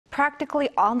Practically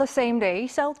on the same day,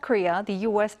 South Korea, the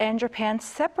U.S. and Japan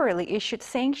separately issued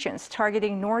sanctions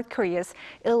targeting North Korea's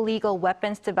illegal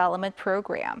weapons development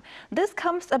program. This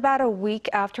comes about a week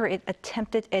after it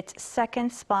attempted its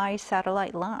second spy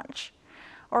satellite launch.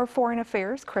 Our foreign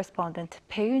affairs correspondent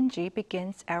Bae Eun-ji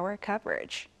begins our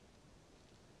coverage.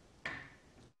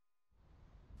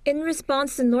 In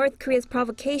response to North Korea's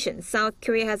provocation, South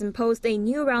Korea has imposed a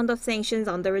new round of sanctions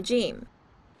on the regime.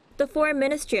 The Foreign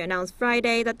Ministry announced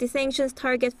Friday that the sanctions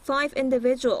target 5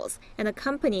 individuals and a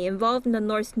company involved in the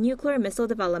North's nuclear missile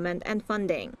development and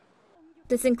funding.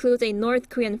 This includes a North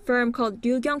Korean firm called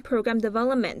Ryukyong Program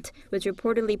Development, which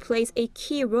reportedly plays a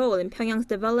key role in Pyongyang's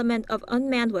development of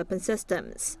unmanned weapon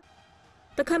systems.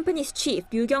 The company's chief,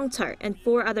 Ryu Kyong-chol, and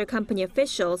 4 other company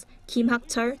officials,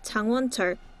 Hak-chol, Jang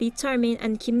Won-chol, Chol-min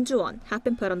and Kim Ju-won, have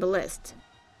been put on the list.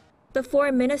 The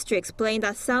Foreign Ministry explained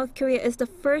that South Korea is the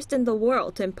first in the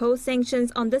world to impose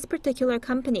sanctions on this particular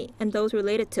company and those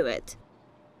related to it.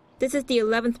 This is the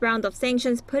 11th round of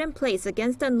sanctions put in place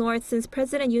against the North since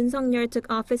President Yoon Suk-yeol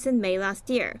took office in May last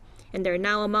year, and they're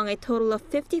now among a total of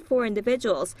 54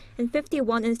 individuals and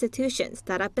 51 institutions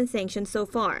that have been sanctioned so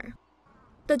far.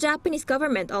 The Japanese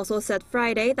government also said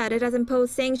Friday that it has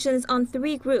imposed sanctions on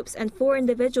 3 groups and 4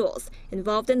 individuals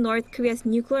involved in North Korea's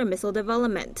nuclear missile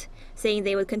development, saying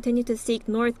they would continue to seek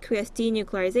North Korea's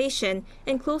denuclearization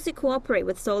and closely cooperate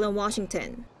with Seoul and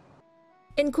Washington.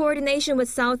 In coordination with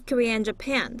South Korea and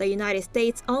Japan, the United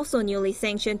States also newly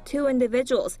sanctioned 2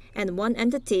 individuals and 1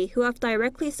 entity who have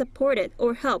directly supported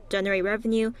or helped generate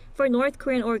revenue for North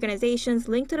Korean organizations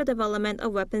linked to the development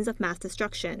of weapons of mass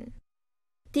destruction.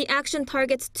 The action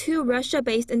targets 2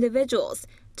 Russia-based individuals,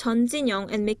 Chun Jin-young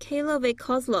and Mikhailo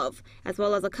Kozlov, as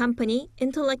well as a company,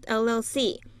 Intellect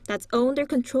LLC, that's owned or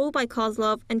controlled by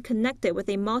Kozlov and connected with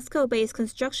a Moscow-based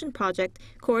construction project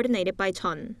coordinated by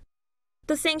Chun.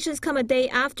 The sanctions come a day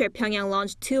after Pyongyang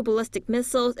launched 2 ballistic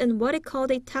missiles in what it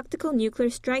called a tactical nuclear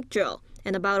strike drill,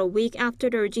 and about a week after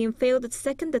the regime failed its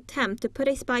second attempt to put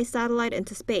a spy satellite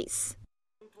into space.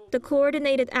 The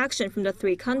coordinated action from the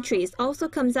 3 countries also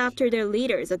comes after their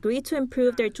leaders agreed to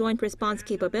improve their joint response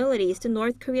capabilities to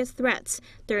North Korea's threats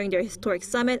during their historic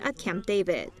summit at Camp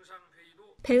David.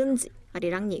 Bae Eun-ji,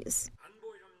 Arirang News.